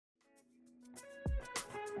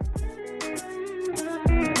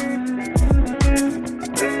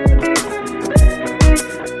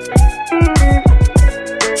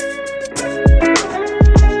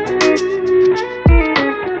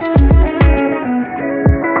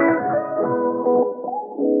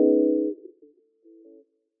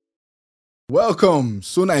Welcome,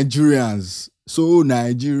 So Nigerian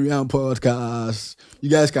podcast. You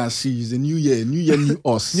guys can see it's a new year, new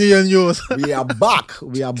us. New year, new us. We are back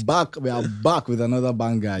with another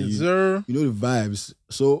banger. Sir. You know the vibes.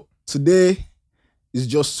 So today is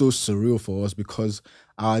just so surreal for us because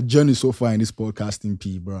our journey so far in this podcasting,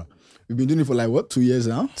 bro. We've been doing it for like what, 2 years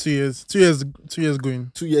now? 2 years. 2 years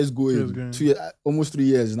going. 2 years going. 2 years, almost 3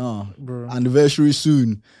 years now. Bro. Anniversary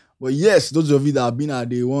soon. But yes, those of you that have been at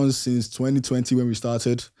day one since 2020 when we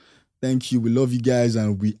started, thank you. We love you guys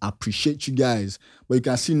and we appreciate you guys. But you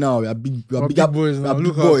can see now we are big boys now.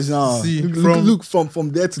 Look now. See, look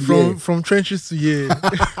from there to there. From trenches to here.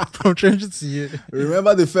 From trenches to here.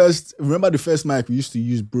 Remember the first mic we used to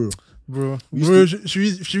use, bro.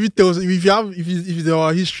 Should we tell us if it's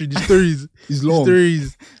our history, the stories? It's long.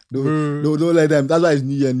 Don't let them. That's why it's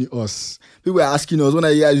new year, new us. People were asking us when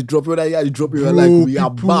I hear you drop it, we're like, we are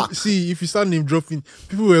back. See, if you start name dropping,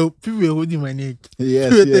 people were holding my neck.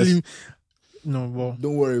 Yes. Telling, no, bro.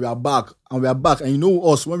 Don't worry, we are back. And you know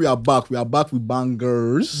us, when we are back with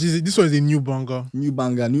bangers. This one is a new banger. New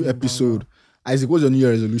episode. Isaac, what's your New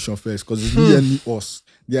Year resolution first? Because it's New Year, new us.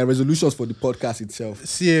 There are resolutions for the podcast itself.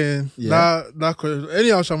 See, that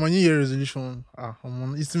anyhow, my New Year resolution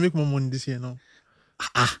is to make more money this year now.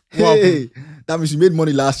 Hey, that means you made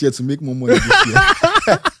money last year to make more money this year.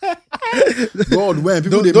 God, when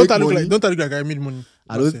people don't look like I made money.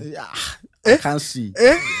 I can't see.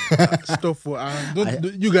 Stop for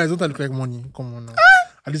you guys don't look like money. Come on now.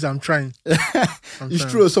 At least I'm trying. It's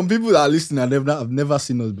true. Some people that are listening have never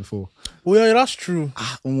seen us before. Oh yeah, that's true.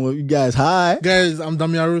 You guys, hi. Guys, I'm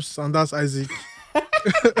Damiarus and that's Isaac.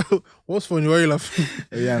 What's funny? Why are you laughing?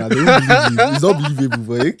 Yeah, they won't believe you. It's not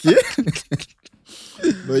believable, but okay.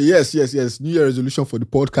 But yes. New Year resolution for the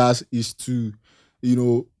podcast is to,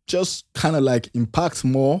 just kind of like impact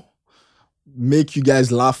more, make you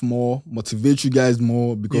guys laugh more, motivate you guys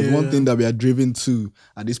more. Because one thing that we are driven to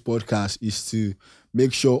at this podcast is to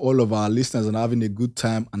make sure all of our listeners are having a good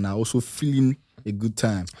time and are also feeling a good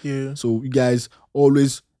time. Yeah. So you guys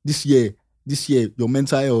always this year, your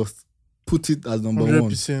mental health, put it as number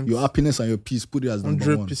 100%. one. Your happiness and your peace, put it as number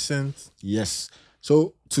 100%. one. Yes.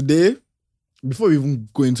 So today, before we even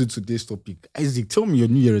go into today's topic, Isaac, tell me your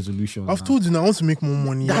New Year resolution. I've told you now I want to make more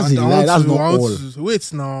money. That's a lie. That's not all.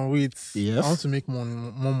 Wait. Yes. I want to make more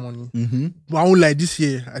money. Mm-hmm. But I won't like this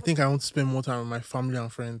year. I think I want to spend more time with my family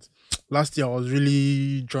and friends. Last year I was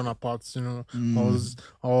really drawn apart. I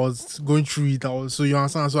was going through it. So you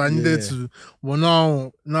understand. So I needed to. But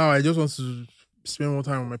now I just want to spend more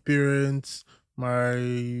time with my parents,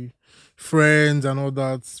 my friends and all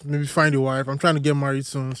that. Maybe find a wife. I'm trying to get married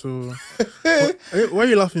soon. So why are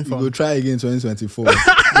you laughing for? We'll try again 2024.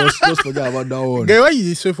 just forget about that one. Guy, why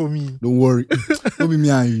you say for me? Don't worry. Don't be me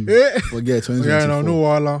and you. Forget 2024. Yeah, no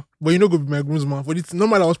wala. But you know, go be my groomsman. For this,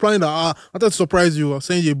 normally I was planning that. I wanted to surprise you. I'll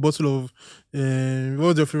send you a bottle of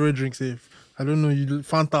what's your favorite drink? Say, I don't know, you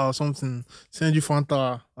Fanta or something. Send you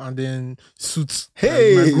Fanta and then suits.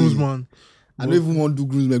 Hey, my groomsman. I don't even want to do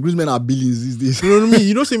groomsmen. Groomsmen are billions these days. You know what I mean?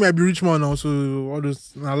 You don't say me be rich man now, so all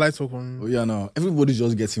those lights talk on. Oh yeah, no. Everybody's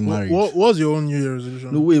just getting married. What's your own New Year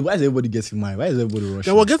resolution? No way. Why is everybody getting married? Why is everybody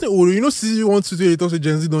rushing? Yeah, we're getting older. You know, see, 1, 2, 3, 8,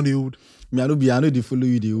 Gen Z don't they old. I know they follow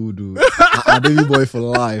you, they old. Baby boy for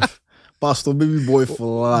life. Pastor baby boy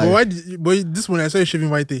for life. But this one I saw you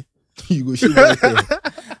shaving white hair. You go shave white hair.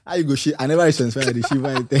 How you go shave? I never sense they shave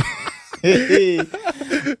white hair.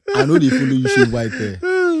 I know they follow you shave white hair.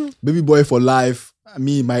 Baby boy for life. I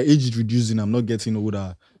mean, my age is reducing. I'm not getting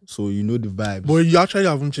older. So you know the vibes. But you actually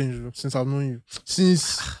haven't changed since I've known you.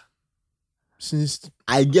 Since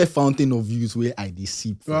I get fountain of youth where I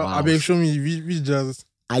deceive. I beg show me which jazz.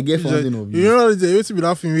 I get fountain of youth. You know they used to be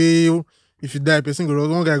laughing way if you die, person go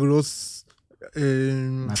one guy goes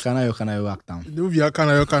Can I act down? They will be a can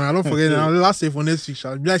I don't forget now. Last year for next week,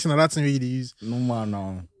 shall be like that thing where they use. No man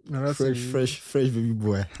now. Fresh baby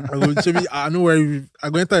boy. I know where I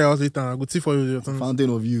go enter your house later. I go see for you. Fountain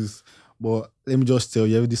of youth. But let me just tell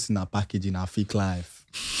you, this in a package in a fake life.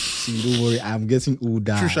 See, don't worry, I'm getting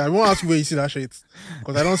older. True, I won't ask you where you see that shirt.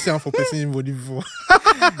 Because I don't see him for person body before.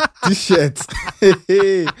 This shirt.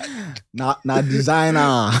 Now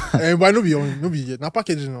designer. But no be yet. Now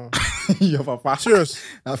packaging now. Your papa. Serious.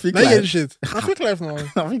 Now fake life. Now you shit. Now fake life now.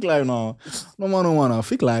 Now fake life now. No man.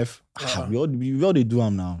 Fake life. We all they do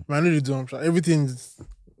them now. I know they do them. Everything. This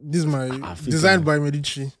is my designed by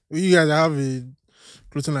Medici. You guys have a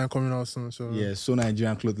clothing line coming out soon. So yeah, So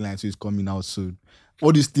Nigerian clothing line is coming out soon.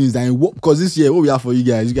 All these things that because this year what we have for you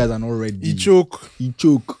guys are not ready. He choke.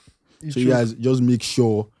 So you guys just make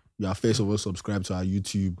sure you are first of all subscribe to our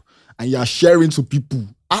YouTube and you are sharing to people.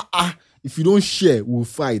 If you don't share, we'll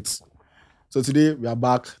fight. So today we are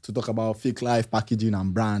back to talk about fake life, packaging,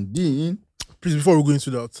 and branding. Please, before we go into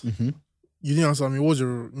that, Mhm. you didn't answer me. What's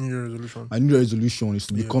your New Year resolution? My New Year resolution is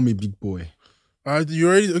to Yeah. become a big boy. You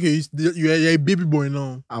already okay? You're a baby boy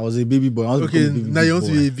now. I was a baby boy. I want to Okay, become a baby now big you want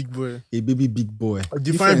boy. to be a big boy. A baby big boy. Define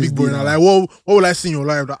Difference big boy there now. Like what will I see in your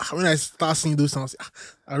life? That when I start seeing those sounds,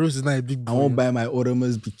 Rose is not a big boy. I won't buy my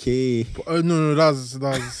Audemars BK. No,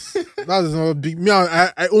 that's not big. Me,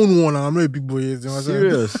 I own one, and I'm not a big boy. You know what I'm saying?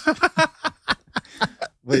 Serious.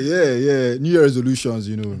 But yeah. New Year resolutions,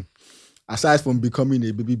 aside from becoming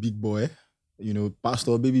a baby big boy,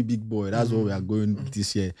 Pastor Baby Big Boy, that's what we are going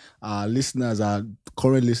this year. Our listeners, our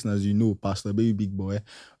current listeners, Pastor Baby Big Boy,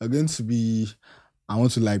 are going to be, I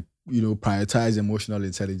want to prioritize emotional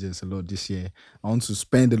intelligence a lot this year. I want to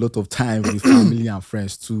spend a lot of time with family and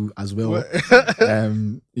friends too, as well.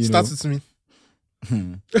 Start with me.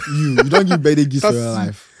 You don't give birthday gifts for your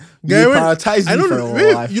life. You Guy, prioritize I me don't for know.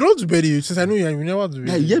 your life. You don't do birthday since I know you never do Yeah,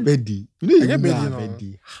 birthday. you get birthday. I get birthday now.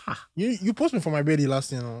 birthday. You post me for my birthday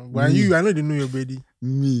last year, no? But I know you know your birthday.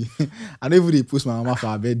 Me. I don't even post my mama for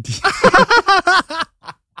her birthday.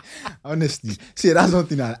 Honestly. See, that's one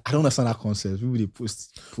thing I don't understand that concept. People they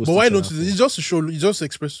post But why each don't other you? for- It's just to show. You just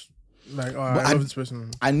express like, I love this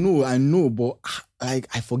person. I know, but like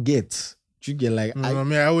I forget. You get like I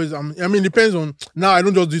mean, it depends on. Now I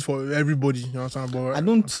don't just do it for everybody. You know what I'm saying? But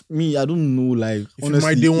I don't know. Like If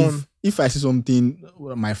honestly, my day one- if I see something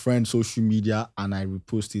on my friend's social media and I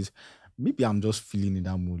repost it, maybe I'm just feeling in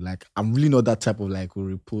that mood. Like I'm really not that type of like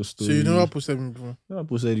who repost. So you never posted me before. Never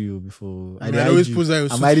posted you before. I always post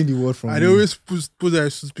that. I'm hiding the word from I you. always post that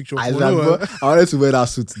suit picture. I But no, wanted to wear that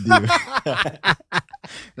suit today.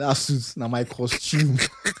 That suit, now my costume.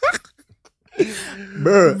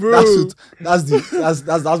 Bro, that suit,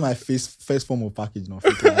 that's my first form of packaging of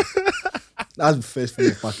fake life. That's the first form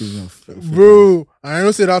of packaging of fake life. bro, I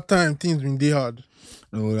know say that time things been day hard.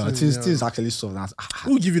 No, things actually soft.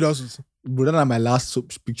 Who give you that suit? Bro, that's my last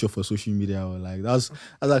picture for social media. Or like that's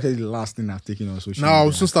actually the last thing I've taken on social Now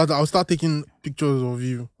media. I'll start taking pictures of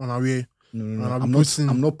you on our way. No. and I'll be I'm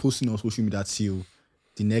posting- not posting on social media till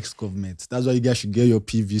the next government. That's why you guys should get your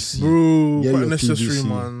PVC. Bro, Get quite your necessary, PVC.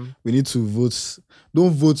 man. We need to vote.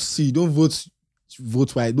 Don't vote C. Don't vote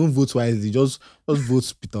wisely. Don't vote wisely. Just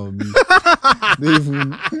vote Peter Obi. Don't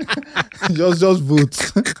even just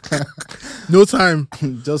vote. No time.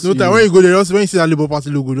 Just No time. When you go there, when you see that Labour Party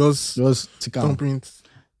logo, just tick don't out. print.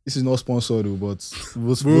 This is not sponsored, though, but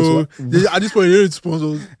vote. Bro, at this point, you need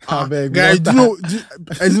sponsors. I beg, Guy, what do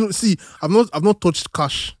you know? See, I've not touched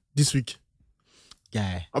cash this week.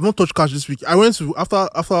 guy. I've not touched cash this week. I went to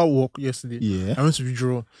after work yesterday. Yeah. I went to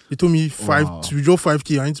withdraw. They told me Wow. to withdraw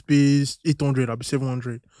 5K. I need to pay 800. I'll be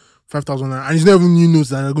 700, 5,000, and it's not even new notes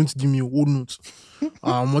that they're going to give me old notes.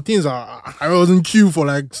 More things are. I was in queue for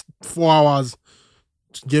like 4 hours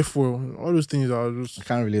to get fuel. All those things are I just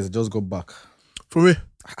can't relate. I just got back. for me.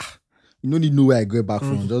 You don't need to know where I get back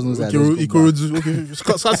from. Just know that I just got back. Ikorodu. Okay,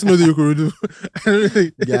 start to know the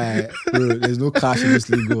Ikorodu. Guy, bro, there's no cash in this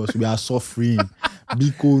Lagos. We are suffering.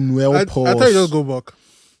 Biko, Noel, I Pause. thought you just go back.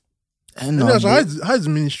 And Yeah, now, so how's the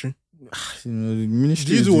ministry? the ministry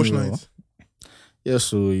Do you is do watch doing well. nights? Yeah,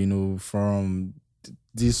 so from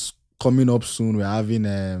this coming up soon, we're having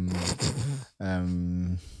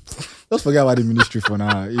just forget about the ministry for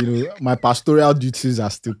now. My pastoral duties are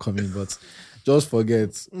still coming, but just forget.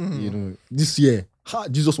 This year,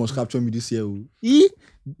 Jesus must capture me this year.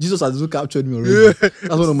 Jesus has also captured me already. That's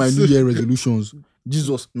one of my New Year resolutions.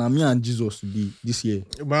 Jesus, now me and Jesus will be this year.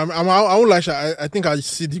 But I won't lie, I think I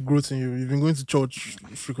see the growth in you. You've been going to church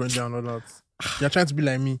frequently and all that. You're trying to be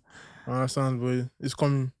like me. I understand, but it's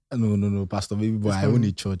coming. No, Pastor Baby Boy, I own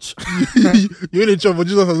a church. You're in a church, but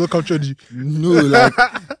Jesus has not captured you. No, like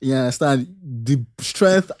you understand, the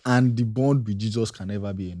strength and the bond with Jesus can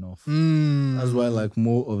never be enough. That's why like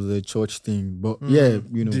more of the church thing. But yeah,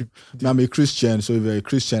 Deep. I'm a Christian, so if you're a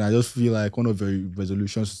Christian, I just feel like one of your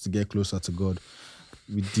resolutions is to get closer to God.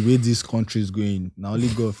 With the way this country is going, now only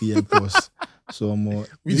God will help us. So more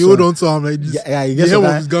We hold on to him like this. Yeah, you The get hem some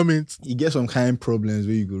of his garment. you get some kind of problems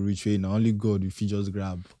where you go reach where now only God if you just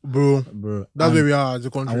grab, Bro, bro. that's And- where we are as a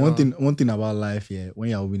country. And now. one thing about life, when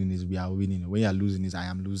you're winning is we are winning. When you're losing is I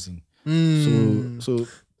am losing. So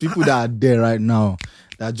people that are there right now,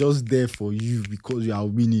 they're just there for you because you are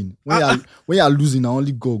winning. When you are losing, now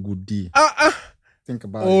only God go there. Think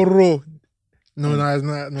about it. Oro. No, it's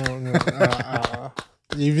not. No.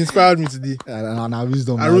 You've inspired me today. Now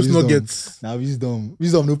wisdom. I roast nuggets. Now wisdom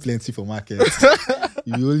no plenty for market.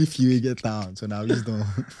 You only feel you get down. So now wisdom.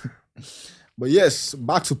 But yes,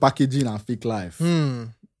 back to packaging and fake life.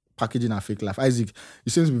 packaging and fake life. Isaac, you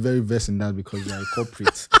seem to be very versed in that because you're a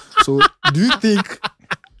corporate. So do you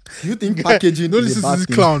think packaging Don't is listen a to bad this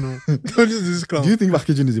thing? clown. No. Don't listen to this clown. Do you think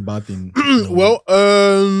packaging is a bad thing? Well,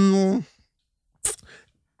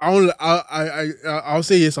 I'll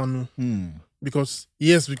say yes and no. Because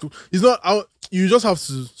yes, because it's not. You just have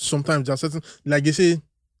to sometimes. There are certain, like they say,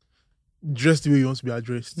 dress the way you want to be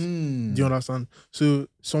addressed. Do you understand? So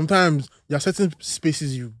sometimes there are certain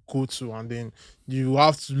spaces you go to, and then you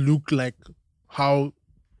have to look like how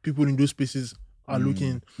people in those spaces are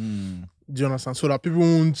looking. Do you understand? So that people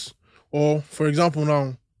won't. Or for example,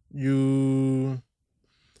 now you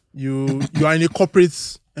are in a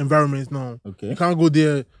corporate environment now. Okay. You can't go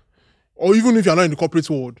there, or even if you're not in the corporate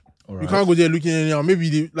world. Right. You can't go there looking anyhow.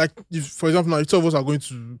 Maybe for example, now if two of us are going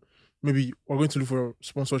to we're going to look for a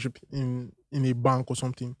sponsorship in a bank or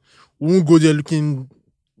something. We won't go there looking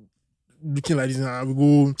like this. Now we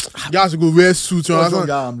go, guys, we go wear suits. You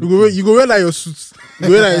go wear like your suits. You go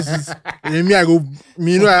wear like your suits. And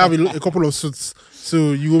I have a couple of suits.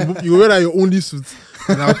 So you go wear like your only suits.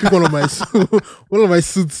 And I'll pick one of my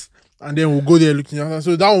suits. And then we'll go there looking.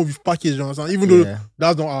 So that will be packaged. You understand? Even though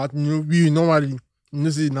that's not art, we normally.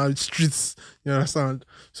 See now it's streets, you understand?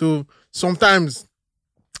 So sometimes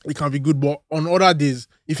it can be good, but on other days,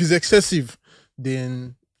 if it's excessive,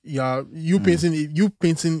 then you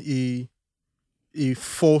painting a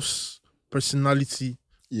false personality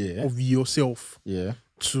of yourself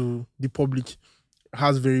to the public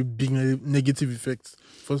has very big negative effects.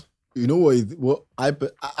 You know what I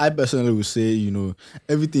personally would say,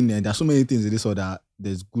 everything there's so many things in this order.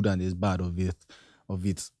 There's good and there's bad of it.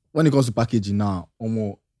 When it comes to packaging now,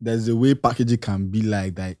 there's a way packaging can be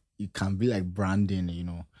like that. It can be like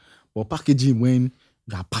branding, But packaging, when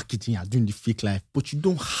you are packaging, you're doing the fake life, but you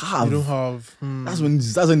don't have. That's when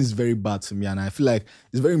it's very bad to me, and I feel like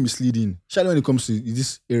it's very misleading. Especially when it comes to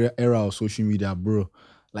this era of social media, bro.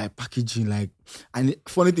 Like packaging, and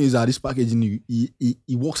funny thing is that this packaging,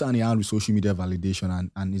 it works hand in hand with social media validation,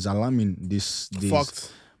 and it's alarming this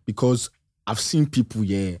days. Because I've seen people,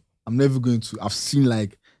 I've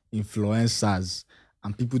seen influencers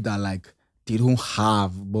and people that they don't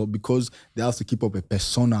have, but because they have to keep up a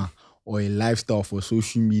persona or a lifestyle for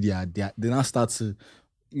social media, they now start to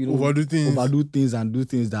overdo things and do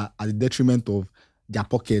things that are the detriment of their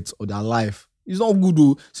pockets or their life. It's not good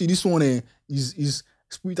though. See, this one is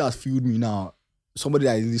Spirit has fueled me now. Somebody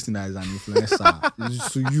that is listening that is an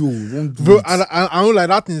influencer. So you won't do it. And I don't like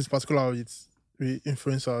that thing in particular with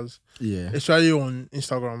influencers. Yeah. Especially on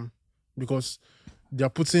Instagram. Because they're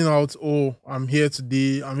putting out, I'm here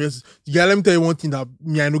today. Let me tell you one thing that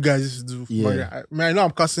I know guys used to do. Yeah. I know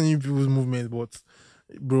I'm casting people's movement, but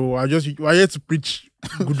bro, we're here to preach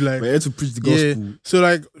good life. We're here to preach the gospel. Yeah.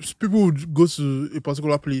 So people would go to a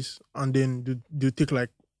particular place and then they'll take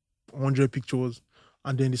 100 pictures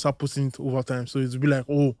and then they start posting it over time. So it'll be like,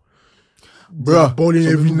 bro, balling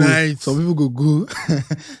every night. Some people go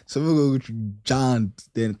to Jan,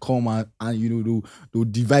 then come and they'll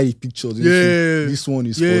divide the pictures. This one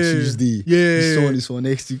is for Tuesday. This one is for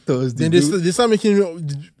next Thursday. Then they start making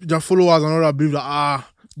their followers and all that believe that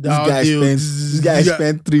this guy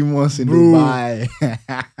spent 3 months in Dubai.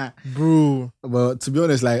 Bro. But to be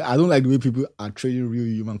honest, I don't like the way people are trading real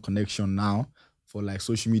human connection now for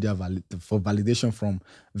social media for validation from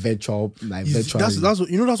virtual virtual.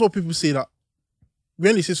 That's what people say, that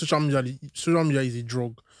when they say social media is a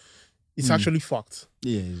drug, it's actually fact.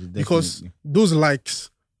 Yeah, definitely. Because those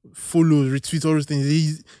likes, follows, retweets, all those things,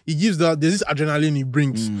 it gives there's this adrenaline it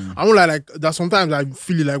brings. I don't like that. Sometimes I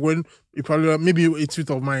feel it when it probably maybe a tweet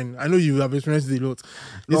of mine. I know you have experienced it a lot.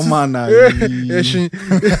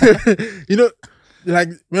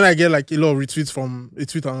 When I get a lot of retweets from a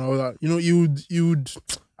tweet and all that, you'd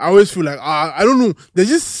I always feel I don't know. There's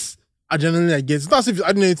just adrenaline I get. It's not as if it's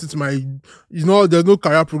adding anything to my, there's no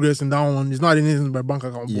career progress in that one. It's not adding anything to my bank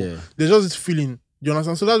account. Yeah. There's just this feeling. Do you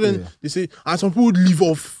understand? So that's when they say, and some people would live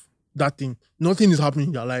off that thing. Nothing is happening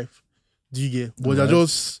in their life. Do you get? But they're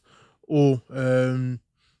just,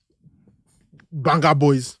 banger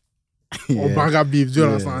boys. Or banger babes. Do you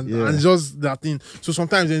understand? Yeah. And it's just that thing. So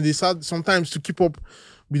sometimes then they start, to keep up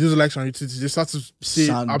with those likes and retweets, they start to say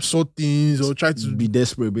absurd things or try to be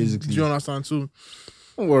desperate, basically. Do you understand? So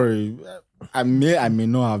don't worry. I may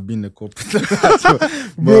not have been a corporate,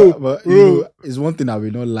 but it's one thing I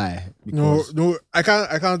will not lie. No, I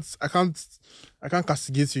can't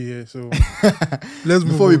castigate you here. So let's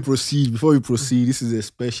move Before on. we proceed, this is a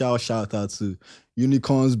special shout out to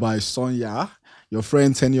Unicorns by Sonya. Your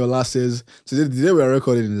friend Teniola says, today the day we're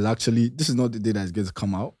recording is actually, this is not the day that's going to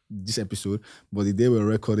come out, this episode, but the day we're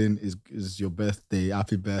recording is your birthday.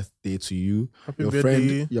 Happy birthday to you. Happy Your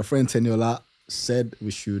birthday. friend Teniola said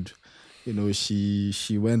we should,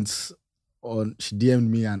 she went on, she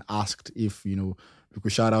DM'd me and asked if, we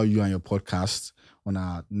could shout out you and your podcast on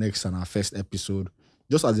our next and our first episode,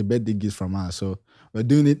 just as a birthday gift from us. So we're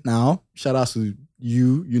doing it now. Shout out to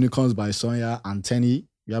you, Unicorns by Sonia and Tenny.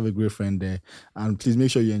 You have a great friend there. And please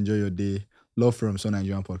make sure you enjoy your day. Love from Sun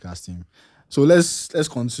Nigerian podcast team. So let's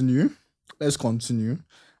continue.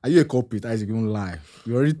 Are you a culprit? Isaac, you don't lie.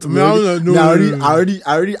 You already I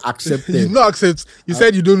already accepted. You not accept. You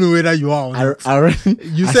said you don't know whether you are or not. I already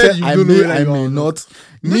You said you don't know whether you are or not.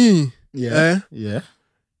 Me. Yeah.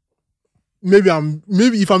 Maybe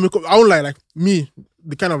if I'm I won't lie, like me,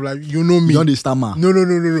 the kind of like me. You don't understand, man. No.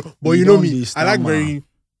 But you know me. I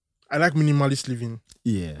like minimalist living.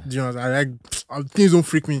 Yeah. Do you know? I like things don't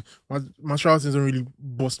freak me. My shower things don't really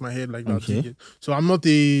bust my head like that. Okay. So I'm not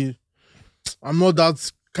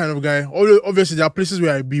that kind of guy. Obviously, there are places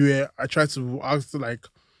where I try to act like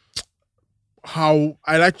how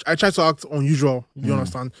I try to act unusual. You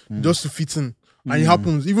understand? Just to fit in. And it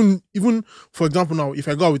happens. Even for example, now if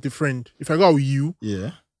I go out with a friend, if I go out with you,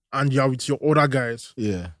 and you're with your other guys,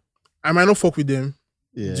 I might not fuck with them.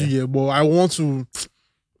 But I want to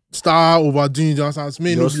start overdoing it. It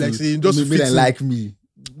may not be like saying just to fit in. Like me.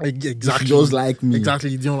 Exactly. Just like me.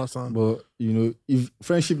 Exactly. Do you understand? But if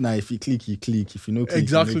friendship now, if you click, you click. If you know click,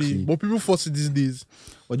 exactly. You know click. But people force it these days.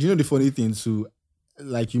 But the funny thing too,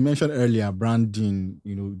 like you mentioned earlier, branding,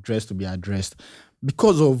 dress to be addressed.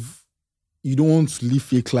 Because of you don't want to live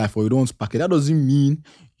fake life or you don't want to pack it. That doesn't mean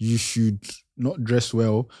you should not dress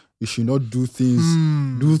well. You should not do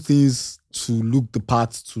things to look the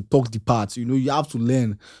part, to talk the part. You have to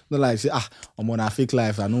learn. Not like say, I'm on a fake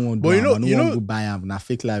life. I don't want to I don't want to buy them. On a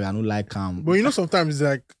fake life, I don't like them. But sometimes it's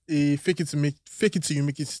like a fake it till you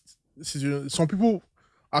make it. Some people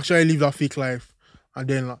actually live that fake life and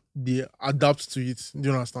then they adapt to it. Do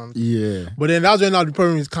you understand? Yeah. But then that's when now the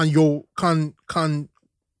problem is can you fund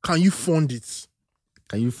it?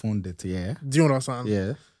 Can you fund it? Yeah. Do you understand?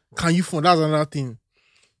 Yeah. Can you fund? That's another thing.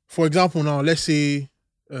 For example, now let's say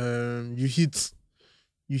you hit.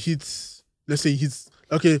 Let's say you hit.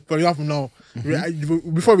 Okay, for example, now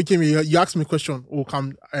before we came here, you asked me a question. Oh,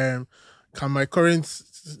 can my current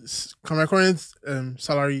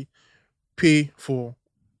salary pay for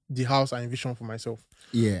the house I envision for myself?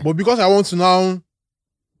 Yeah. But because I want to now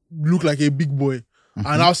look like a big boy.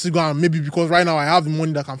 And I'll still go and maybe because right now I have the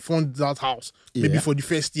money that can fund that house. Maybe for the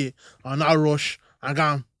first year. And I'll rush and go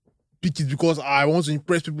and pick it because I want to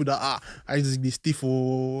impress people that I just stay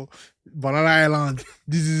for Banana Island.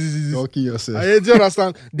 This is okay yourself. Do you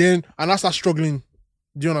understand? Then and I start struggling.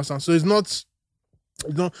 Do you understand? So it's not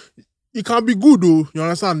it can be good though. You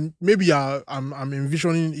understand? Maybe I'm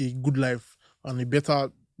envisioning a good life and a better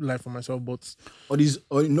life for myself, but what is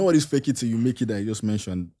fake it till you make it that you just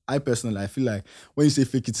mentioned. I personally, I feel like when you say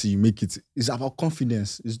fake it till you make it, it's about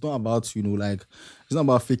confidence. It's not about it's not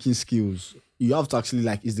about faking skills. You have to actually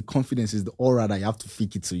it's the confidence, it's the aura that you have to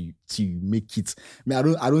fake it till you make it. I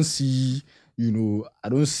mean, I don't see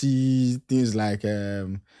things like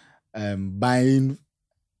buying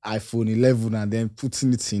iPhone 11 and then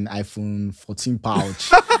putting it in iPhone 14 pouch.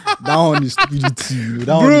 That one is stupidity.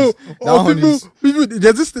 People,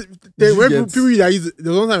 there's this people that use,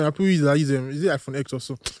 there's one time people that use is it iPhone X or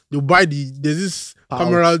so? They'll buy there's this pouch.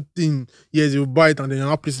 Camera thing. Yes, you'll buy it and then you'll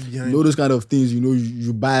not place it behind. Those kind of things,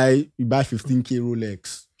 you buy 15K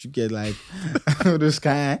Rolex. You get like those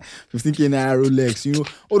kind 15K Naira Rolex,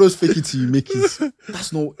 all those fake it till you make it.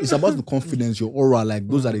 It's about the confidence, your aura. Like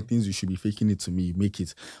those are the things you should be faking it to me. You make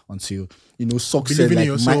it until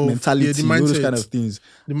success, like mentality, those kind of things.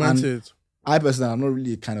 The mindset. And I personally, I'm not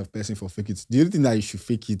really a kind of person for fake it. The only thing that you should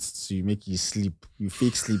fake it to you make you sleep. You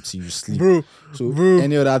fake sleep till you sleep. Bro.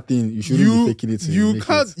 Any other thing you shouldn't be faking it till you make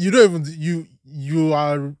can't. It. You don't even. You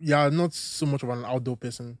are not so much of an outdoor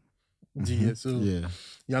person. So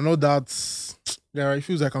you're not that. Yeah, it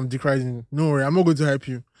feels like I'm decrying. No worry, I'm not going to help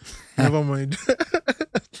you. Never mind.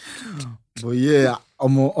 But yeah,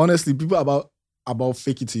 honestly, people about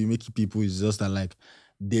fake it till you make it people is just that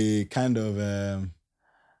they kind of.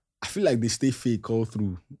 I feel like they stay fake all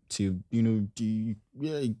through till even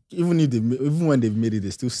when they've made it, they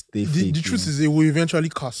still stay fake. The truth is, they will eventually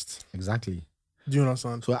cast. Exactly. Do you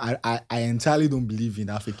understand? So I entirely don't believe in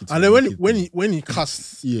that fake it. And then when he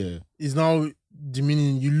casts, is now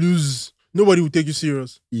demeaning. You lose nobody will take you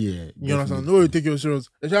serious. Yeah. You understand? Nobody will take you serious.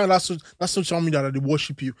 That's social media that they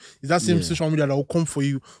worship you. It's that same social media that will come for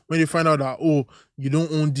you when they find out that, oh, you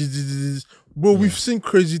don't own this. Bro, we've seen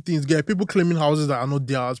crazy things, guy. People claiming houses that are not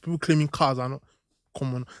theirs. People claiming cars are not.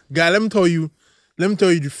 Come on. Guy, let me tell you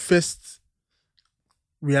the first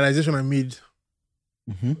realization I made.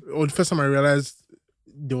 Or the first time I realized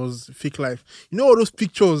there was fake life. You know all those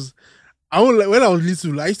pictures? When I was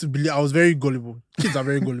little, I used to believe I was very gullible. Kids are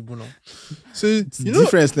very gullible now. So you know,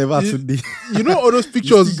 difference never today. You know all those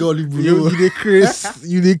pictures. Gullible. You dey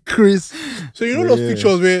craze. So you know those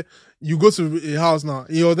pictures where you go to a house now.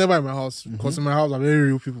 It was never in my house because in my house are very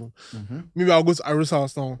real people. Maybe I'll go to Iris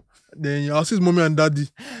house now. Then I'll see his mommy and daddy.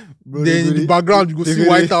 Bro, then in the background you go see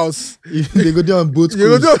White House. They go there on both.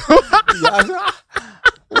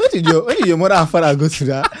 When did your mother and father go to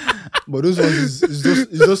that? But those ones is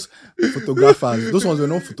just photographers. Those ones were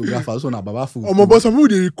not photographers. Those ones are Baba photo. Oh my boss, some people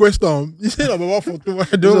they request them. You say Baba photo.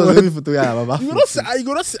 I don't know. Those Baba You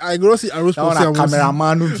gonna see. I gonna see.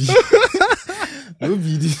 Cameraman no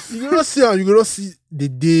be this. You gonna see the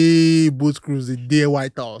day boat cruise, the day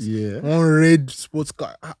White House. Yeah. One red sports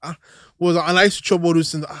car. And I used to chop all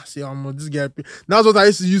those things. See, this guy. That's what I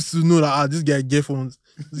used to know that this guy get phones.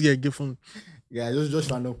 This guy get phones. Yeah, just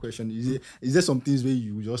random question. Is there some things where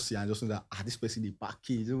you just see and just know that this person is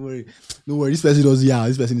packaged? Don't worry, this person does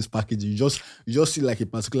this person is packaged. You just see like a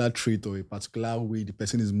particular trait or a particular way the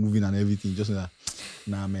person is moving and everything. Just know that,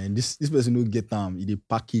 nah man, this person don't get they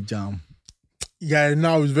package Yeah,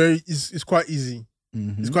 now it's quite easy.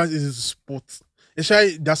 It's quite easy to spot.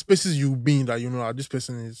 Especially there are spaces you've been that you know that this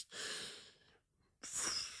person is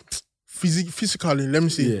physically, let me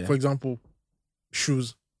say, for example,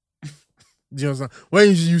 shoes. Do you understand? When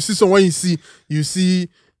you see someone, you see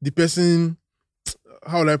the person,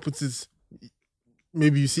 how will I put it?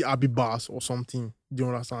 Maybe you see Abby Bass or something. Do you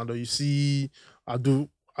understand? Or you see Ado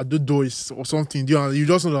Dois or something. Do you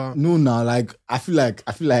just know that? No, like I feel like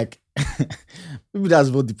maybe that's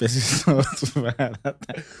what the person is.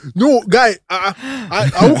 No, guy,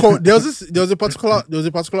 I won't call. There was a particular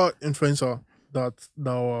influencer that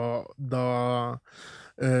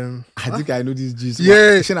I think I know this juice.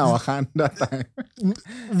 Yeah, our hand that time.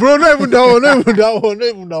 Bro, not even that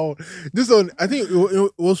one. This one, I think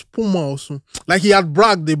it was Puma also. Like he had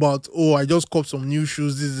bragged about, I just copped some new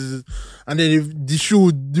shoes. This, and then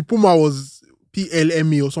the Puma was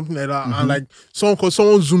PLMA or something like that. And like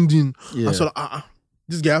someone zoomed in. Yeah. I saw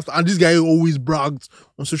this guy always bragged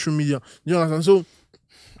on social media. You know what I'm saying? So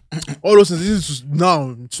all those things, this is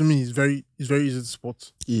now to me is very easy to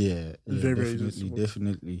spot. Yeah, very easy to spot.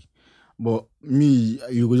 Definitely. But me,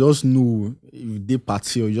 you could just know if they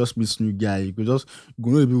party or you just meet new guy, you know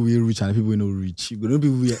people will rich and people will not rich. You know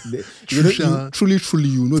people truly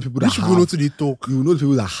you know people that rich have. People know to the talk. You know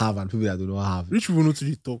people that have and people that do not have. Rich people know to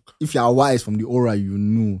the talk. If you are wise from the aura, you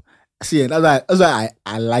know. See, that's why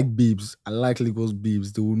I like babes. I like Lagos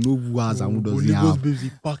babes. They will know who has and who doesn't Lagos have. Babes,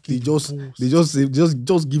 they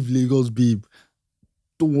just give Lagos babe.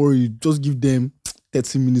 Don't worry, just give them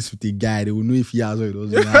 30 minutes with a guy. They will know if he has or he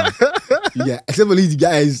doesn't have. Yeah, except for the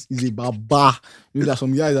guy is a baba. You know, there's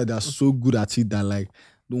some guys that are so good at it that like,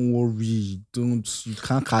 don't worry, you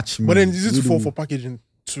can't catch me. But then this is for packaging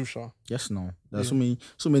too, sure. Yes, no. There's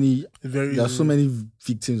so many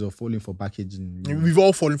victims of falling for packaging. We've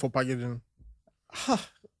all fallen for packaging. I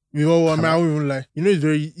won't even lie. You know,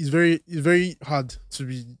 it's very hard to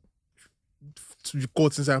be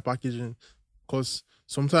caught inside packaging because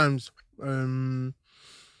sometimes you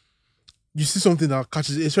see something that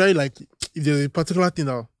catches. It's very like if there's a particular thing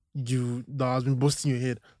that has been busting your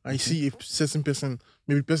head, and you see a certain person,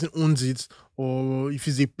 maybe the person owns it, or if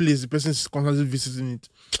it's a place, the person is constantly visiting it.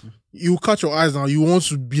 You catch your eyes now. You want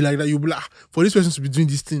to be like that. You'll be like, for this person to be doing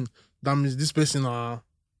this thing, that means this person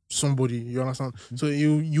somebody. You understand? So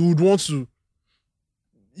you would want to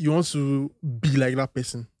be like that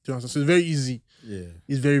person. Do you understand? So it's very easy. Yeah,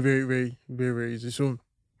 it's very, very, very, very, very easy. So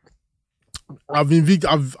I've been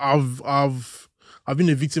I've been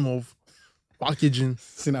a victim of packaging.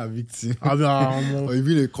 Seen a victim. Or you've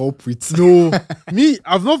been a culprit. No, me,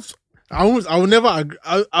 I've not. I will never agree.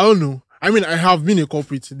 I don't know. I mean, I have been a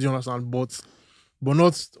culprit. Do you understand? But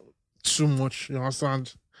not too much. You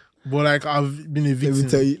understand? But like I've been a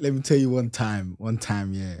victim. Let me tell you one time.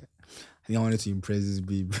 Yeah, I think I wanted to impress this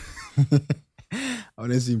babe.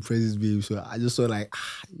 So I just saw like,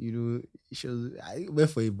 I went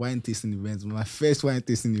for a wine tasting event. My first wine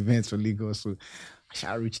tasting event for Lagos. So I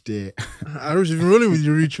shall reach there. If you're rolling with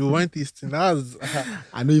the rich, wine tasting. I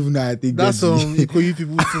don't even know how I think that's some Ikoyi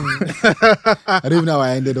people thing. I don't even know how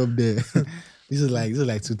I ended up there. This is like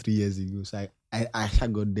 2-3 years ago. So I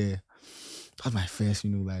got there. That's my first,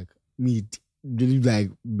 like me really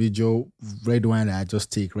like major red wine that I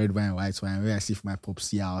just take, red wine, white wine. Where I see for my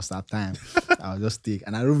popsy house that time, I'll just take,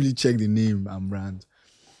 and I don't really check the name and brand.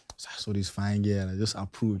 So I saw this fine girl, I just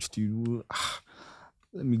approached,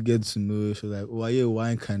 let me get to know her. She was like, "Oh, are you a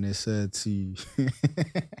wine connoisseur too?"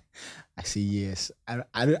 I say yes.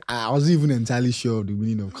 I wasn't even entirely sure of the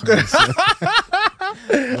meaning of connoisseur.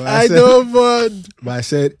 I know, but I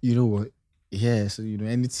said, you know what? Yeah, so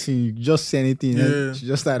anything, you just say anything. Yeah. And she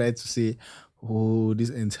just started to say, "Oh, this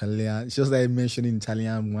Italian." She just started mentioning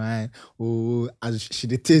Italian wine. Oh, as she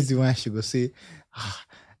did taste the wine, she go say,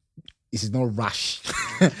 "It's not rash.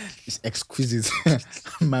 It's exquisite."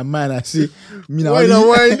 My mind, I say, "Me now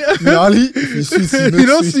wine. if you sweet, You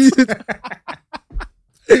don't see it.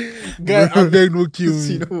 Guy, I beg no kill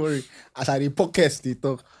See, me. don't worry. As I the pockets, they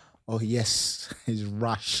talk. Oh yes, it's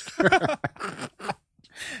rash."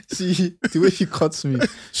 See the way she cuts me.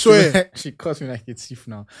 Swear. She cuts me like a thief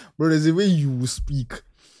now, bro. There's a way you will speak.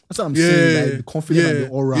 That's what I'm saying. Like the confidence and the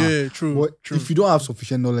aura. Yeah, true. But true. if you don't have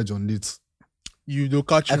sufficient knowledge on it, You don't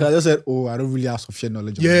catch like me. I just said, oh, I don't really have sufficient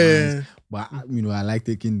knowledge on Yeah. wines, but I like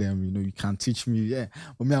taking them. You can teach me. Yeah,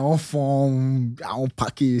 but me, I want form, I want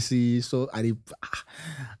package. See, so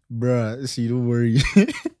bruh. See, don't worry.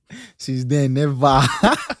 Since then, never.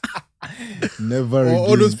 Never again.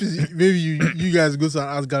 All those pieces, maybe you guys go to an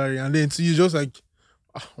art gallery and then so you just like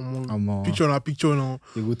picture on a picture now.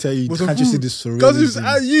 They will tell you, But can't you see this because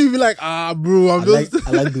surrealism? you be like, bro, I like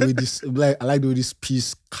the way this I like the way this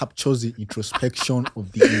piece captures the introspection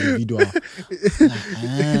of the individual.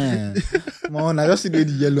 Man, I just see the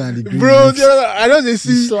yellow and the green. bro, mix. I don't they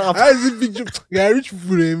see slap. I see picture. Yeah, rich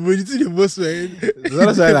people, but you see the most way.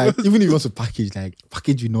 That's why, like, even if you want to package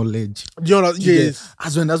with knowledge. Do you know? Yes.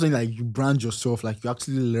 That's when like you brand yourself, like you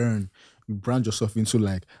actually learn. You brand yourself into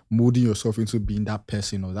like molding yourself into being that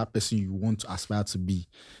person or that person you want to aspire to be.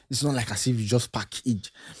 It's not like as if you just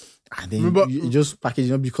package and then you just package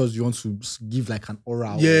not because you want to give like an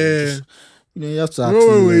aura. Yeah. Or just, you have to. Remember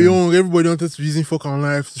when we were young, everybody wanted to be using fuck on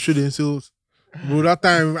life to show themselves. Bro, that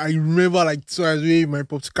time I remember like twice way my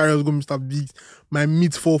pop carrier was going Mr. Big, my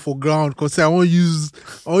meat fall for ground because I always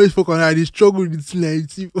fuck on life. They struggle with it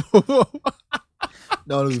like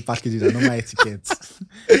That will be packaging and normal etiquette.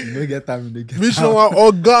 You don't get time, you don't get which time. one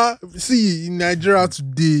Oga? See in Nigeria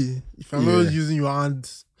today, if I'm not using your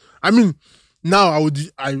hands, I mean, now I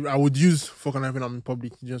would use fork and knife when I'm in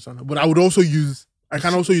public, you understand? But I can also use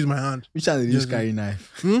my hand. Which hand they use carry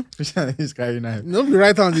knife? Which hand they use carry knife? Not the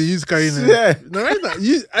right hand they use carry knife. Yeah. The right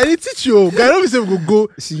hand, I did teach you. Guy, don't be saying we go.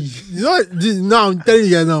 See, You know now I'm telling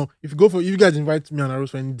you guys now. If you guys invite me and Aros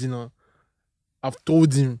for any dinner, I've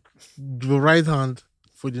told him the right hand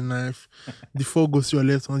for the knife, the fork goes to your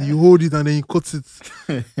left hand. You hold it and then you cut it.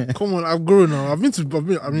 Come on, I've grown now. I've been to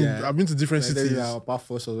different cities. Our part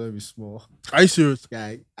first was very small. Are you serious?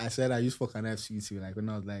 Yeah, I said I used fork and knife to eat like when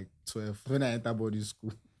I was like 12. When I entered boarding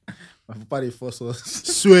school, my papa the first was.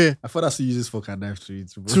 Swear. My father still uses fork and knife to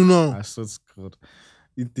eat. Bro. To know. I swear to God.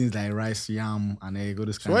 Eat things like rice, yam, and egg. All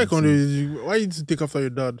this So kind why of can't thing. why you need to take after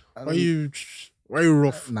your dad? Why you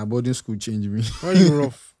rough? Nah, boarding school changed me. Why you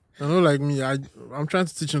rough? I know, like me, I'm trying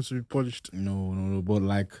to teach him to be polished. No. But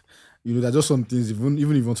like, there's just some things, even if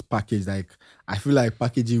you want to package, like, I feel like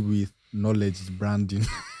packaging with knowledge is branding.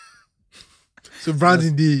 So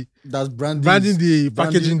branding day. That's branding. Branding day,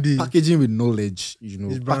 packaging day. Packaging with knowledge, It's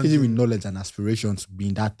packaging branding. with knowledge and aspiration to be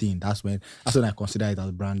in that thing. That's when I consider it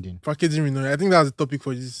as branding. Packaging with knowledge. I think that's the topic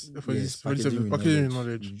for this Yes, episode. Packaging with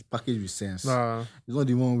knowledge. Package with sense. Nah. It's not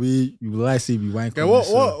the one where you will like say be wine Okay,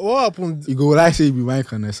 connoisseur. what happened? You go like say be wine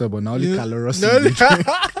connoisseur, but now only calorous.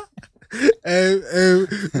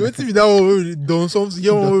 Wait till that one where we done something.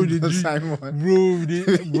 Yeah, one where we did drink. Simon.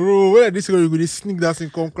 Bro, where this girl you go they sneak that in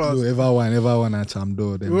come class. No, ever one at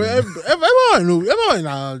Chamdo.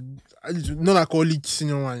 Non-alcoholic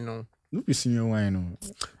senior one, No be senior wine,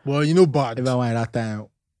 But bad. Ever one at that time.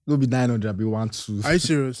 No be 900, be 1-2. Are you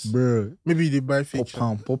serious? Bro, Maybe they buy fake.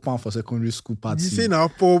 pop pound for secondary school party. You say now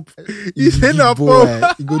pop. You You say now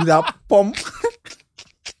pop. You go do that pump.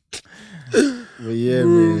 But yeah, Bro.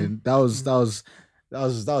 man, that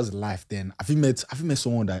was life then. Have you met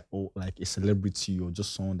someone that like a celebrity or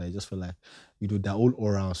just someone that you just feel like that whole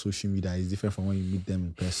aura on social media is different from when you meet them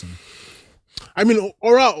in person? I mean,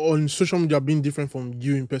 aura on social media being different from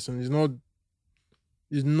you in person is not.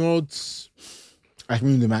 I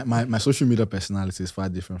mean, my social media personality is far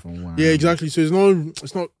different from one. Yeah, exactly. So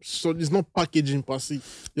it's not packaging per se. You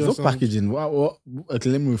It's not understand? packaging. Okay,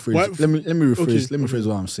 let me rephrase. What? Let me rephrase. Okay, Let me okay. rephrase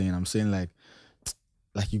what I'm saying. I'm saying like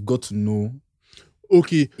you got to know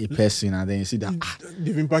Okay, a person and then you see that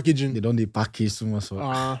they've been packaging. they don't package too much. So,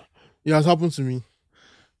 It has happened to me,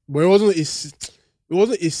 but it wasn't a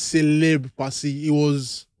celeb per se. It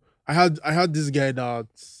was I had this guy that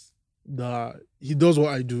he does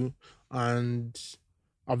what I do, and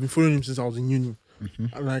I've been following him since I was in uni.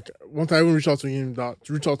 And like one time I even reached out to him that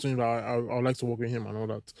I would like to work with him and all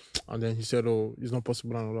that, and then he said, "Oh, it's not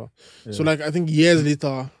possible and all that." Yeah. So like I think years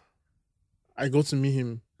later, I got to meet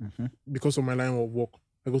him because of my line of work.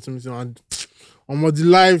 I got to meet him and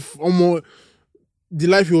the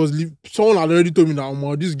life he was living. Someone had already told me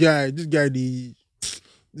that this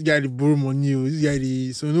guy they borrow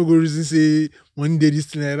money. So no go reason say money did this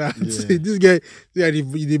thing like that. Yeah. This guy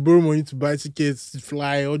they borrow money to buy tickets, to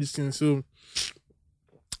fly, all these things. So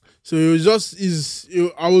it was just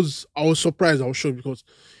I was surprised, I was shocked because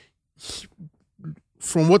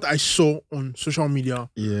from what I saw on social media,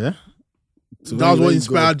 Yeah. So that was when what you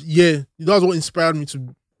inspired. go- Yeah, that was what inspired me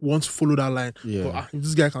to want to follow that line. Yeah. But, if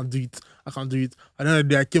this guy can do it, I can do it. And then the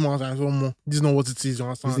day I came out and I said, "More, this is not what it is." You Do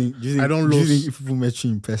understand? you think, I don't do you lose. think if people met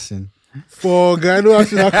you in person? For guy, don't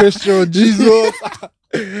ask me that question. Jesus.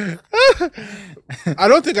 I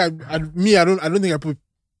don't think I don't think I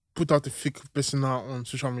put out a fake persona on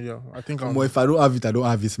social media. I think I'm. But if I don't have it, I don't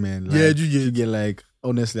have it, man. Like, Yeah, you get like,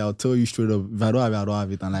 honestly, I'll tell you straight up. If I don't have it, I don't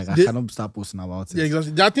have it. And like, I They- cannot start posting about it. Yeah,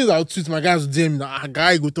 exactly. There are things I'll tweet my guys DM that a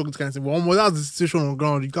guy go talk to kind of say, well, that's the situation on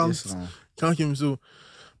ground. You can't Yes, no. can't keep me. So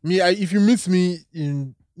if you meet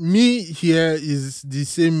me here is the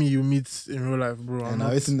same me you meet in real life, bro. I'm And now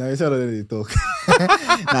not- it's how they talk.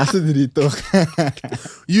 Now so they talk.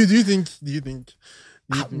 do you think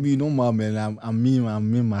Me normal, man. I'm me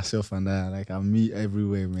myself and I. Like I'm me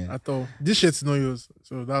everywhere, man. at all? This shit's not yours,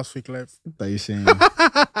 so that's fake life. What are you saying?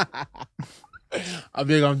 I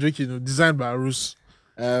beg, I'm joking. Designed by Rus.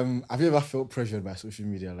 Have you ever felt pressured by social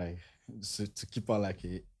media, like to keep out like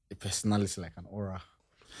a personality, like an aura?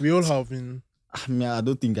 We all have been. I mean, I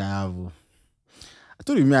don't think I have. I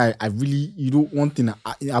told you, man, I really, one thing,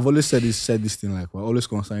 I've always said this thing, like, we're always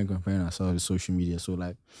constantly comparing ourselves with social media. So,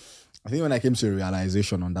 like, I think when I came to a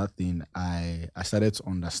realization on that thing, I started to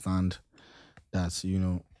understand that,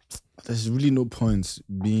 there's really no point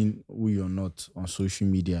being who you're not on social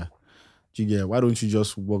media. Do you get? Why don't you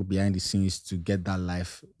just work behind the scenes to get that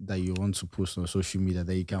life that you want to post on social media,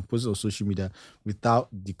 that you can post on social media without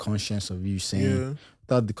the conscience of you saying,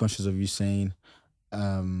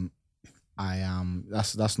 I am,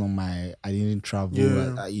 that's not my, I didn't travel,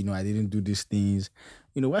 Yeah. I didn't do these things.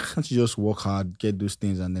 Why can't you just work hard, get those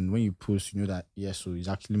things, and then when you post, that, yeah, so it's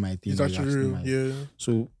actually my thing. It's actually real. Yeah.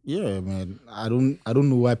 So, yeah, man, I don't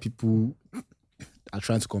know why people are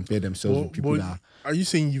trying to compare themselves with people that... Are you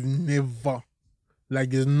saying you've never, like,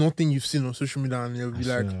 there's nothing you've seen on social media and you'll be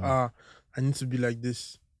like, swear. I need to be like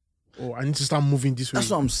this, or I need to start moving this way? That's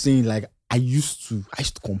what I'm saying. Like, I used to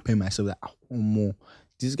compare myself like, oh, more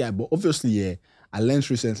this guy. But obviously, yeah, I learned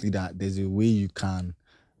recently that there's a way you can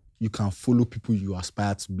follow people you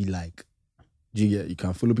aspire to be like. Do you get? You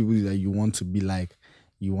can follow people that you want to be like.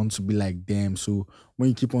 You want to be like them. So when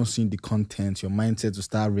you keep on seeing the content, your mindset will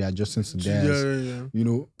start readjusting to theirs.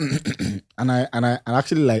 Yeah. And I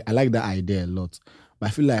actually I like that idea a lot. But I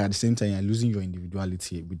feel like at the same time you're losing your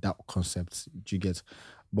individuality with that concept. Do you get?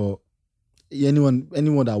 But anyone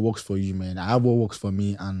that works for you, man, I have what works for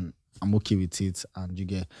me and I'm okay with it. And you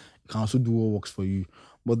can also do what works for you.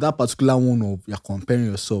 But that particular one of you're comparing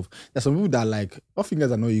yourself, there's some people that like, all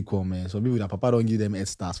fingers are not equal, man. Some people that Papa don't give them head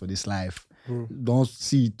starts for this life. Bro. Don't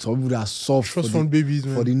see some people that are soft Trust for fund babies,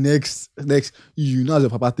 man. for the next as a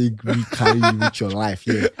Papa take we carry you with your life.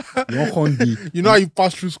 Yeah. You won't come the You know how you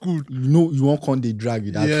pass through school. you won't come the drag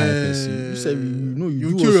with that kind of person. You say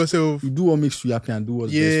you do kill yourself. you do what makes you happy and do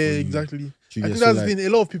what's Yeah, best for you. exactly. You I get? think So, that's like, the thing. A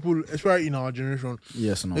lot of people, especially in our generation,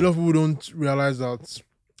 yes, no. a lot of people don't realize that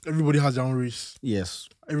everybody has their own race. Yes.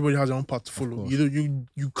 Everybody has their own path to follow. course.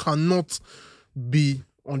 You cannot be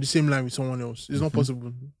on the same line with someone else. It's not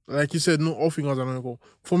possible. Like you said, no, all fingers are not equal.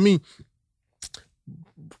 For me,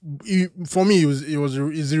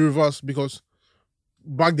 it's the reverse, because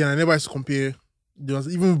back then I never used to compare. There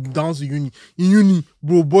was even down to uni. In uni,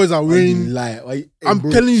 bro, boys are wearing.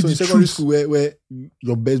 I'm telling you so the in secondary truth. school where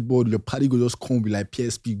your best board, your party go just come with like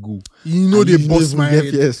PSP go. You know And they you bust never my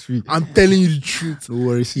get head. PSP. I'm telling you the truth. No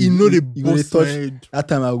worries. You know they you go dey bust my touch. head. That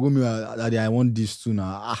time I go me Daddy, I want this too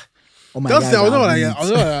now. Oh my That's God. it. I was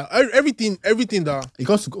not like everything that. It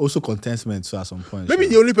comes to also contentment too at some point. Maybe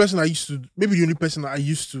so. the only person that I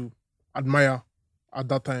used to admire at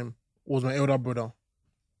that time was my elder brother.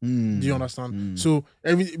 Do you understand? So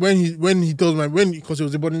when he tells because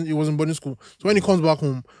he was in boarding school. So when he comes back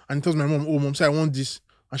home and he tells my mom, "Oh, mom, say I want this,"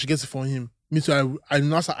 and she gets it for him, Me too. I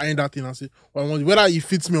now start eyeing that thing and say, well, I want it. Whether it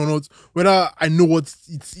fits me or not, whether I know what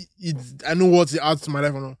I know what it adds to my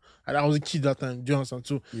life or not. And I was a kid that time. Do you understand?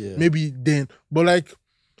 So maybe then, but like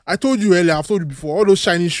I told you earlier, I've told you before, all those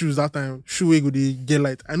shiny shoes that time, shoe way go they get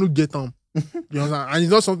light. I know get them. You understand? And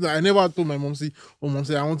it's not something I never told my mom. Say, oh mom,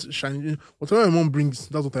 say I want shiny. Whatever my mom brings,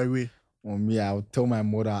 that's what I wear. For me, I would tell my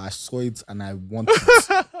mother I saw it and I want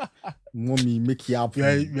it. Mommy, make it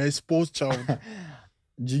happen. You're a sports child.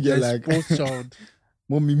 Do you get like sports child?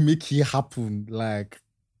 Mommy, make it happen. Like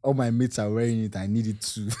all my mates are wearing it, I need it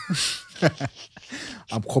too.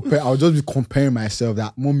 I'll just be comparing myself.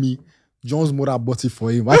 That mommy, John's mother bought it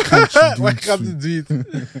for him. Why can't you do Why it? can't you do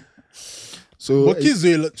it? So, but kids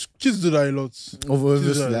do that a lot.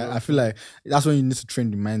 Obviously, I feel like that's when you need to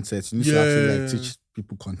train the mindset. You need to actually like teach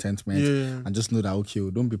people contentment and just know that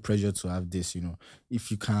don't be pressured to have this. You know,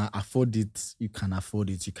 if you can afford it, you can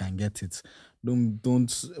afford it. You can get it.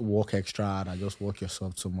 Don't work extra hard and just work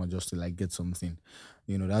yourself so much just to like get something.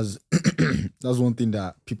 You know, that's that's one thing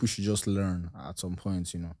that people should just learn at some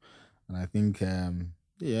point. You know, and I think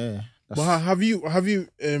But have you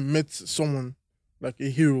met someone like a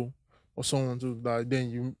hero? Or someone too that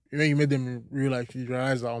then when you met them in real life, you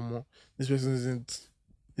realize that this person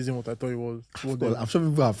isn't what I thought it was. Well, I'm sure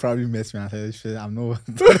people have probably met me and said, I'm not.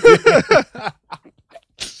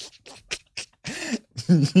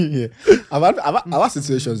 Yeah. I've had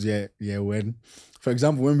situations when, for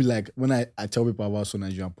example, when I tell people about So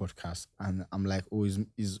Nigerian podcast and I'm like, oh,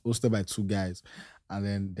 it's hosted by two guys, and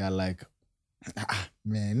then they're like,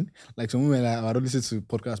 men, like some women, like, I don't listen to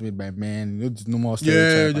podcasts made by men, you know, the normal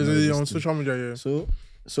stereotype. Yeah, on social media, yeah. So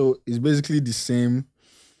it's basically the same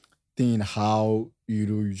thing. How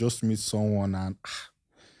you just meet someone and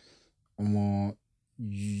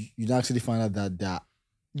you actually find out that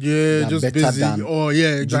they're just better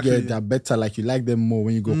busy. Exactly. They're better. Like you like them more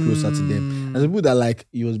when you go closer to them. And the people that like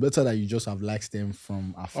it was better that you just have liked them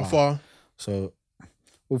from afar. So.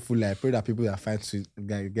 Hopefully, I pray that people that find to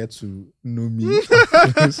get to know me.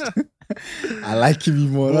 I like me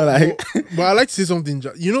more. But I like to say something.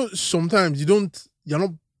 You know, sometimes you're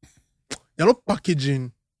not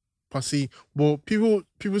packaging per se, but people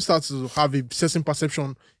start to have a certain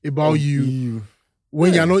perception about you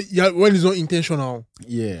when when it's not intentional.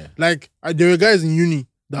 Yeah. Like there were guys in uni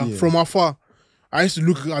that from afar, I used to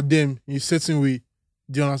look at them in a certain way.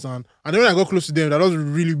 Do you understand? And then when I got close to them, that was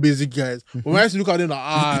really basic guys. But when I used to look at them,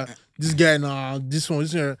 like, this guy, this one.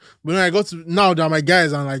 But when I got to now, they're my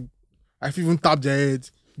guys, and like, I even tap their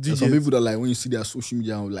heads. There's some people that like when you see their social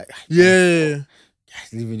media, like, guys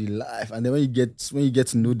living the life, and then when you get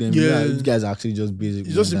to know them, these guys are actually just basic.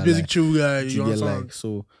 It's just a basic chill guy. You understand? Like,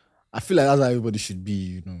 so I feel like that's how everybody should be,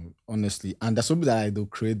 you know, honestly. And there's something that like they'll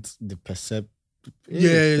create the perception.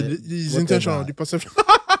 It's intentional. The perception.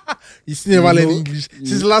 He's never learned English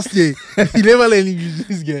since last year. He never learned English.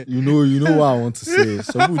 This guy. You know what I want to say.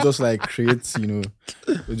 Some people just like create,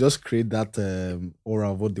 they just create that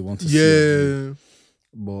aura of what they want to see. Yeah.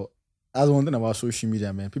 But that's one thing about social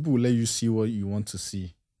media, man. People will let you see what you want to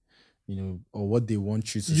see, or what they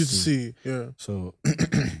want you to see. Yeah. So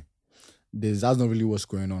that's not really what's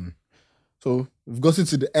going on. So we've gotten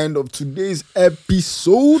to the end of today's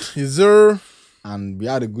episode. Yes, sir. And we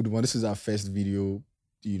had a good one. This is our first video,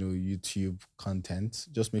 YouTube content.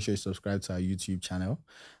 Just make sure you subscribe to our YouTube channel.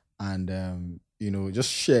 And, just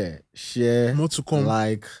share. More to come.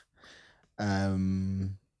 Like, you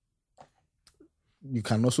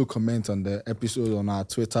can also comment on the episode on our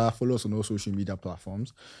Twitter. Follow us on all social media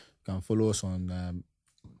platforms. You can follow us on...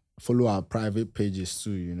 follow our private pages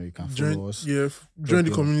too. You can follow us. Yeah, join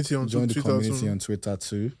the community on Twitter. Join the community on Twitter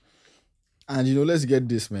too. And let's get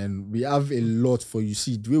this, man. We have a lot for you.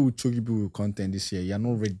 See, the way we choke people with content this year, you're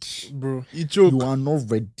not ready. Bro, you are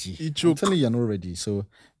not ready. I'm telling you, you're not ready. So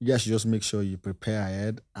you guys should just make sure you prepare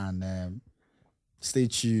ahead and stay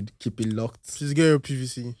tuned. Keep it locked. Please get your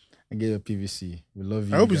PVC. And get your PVC. We love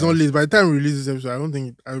you. I hope it's not late. By the time we release this episode, I don't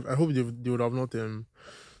think I hope they would have not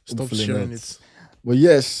stopped sharing it. But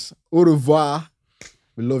yes, au revoir.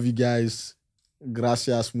 We love you guys.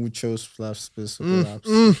 Gracias, muchos, flash space. I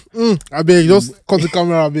beg, just cut the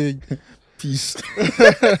camera, I beg. Peace.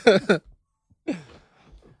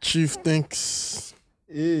 Chief, thanks.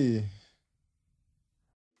 Hey.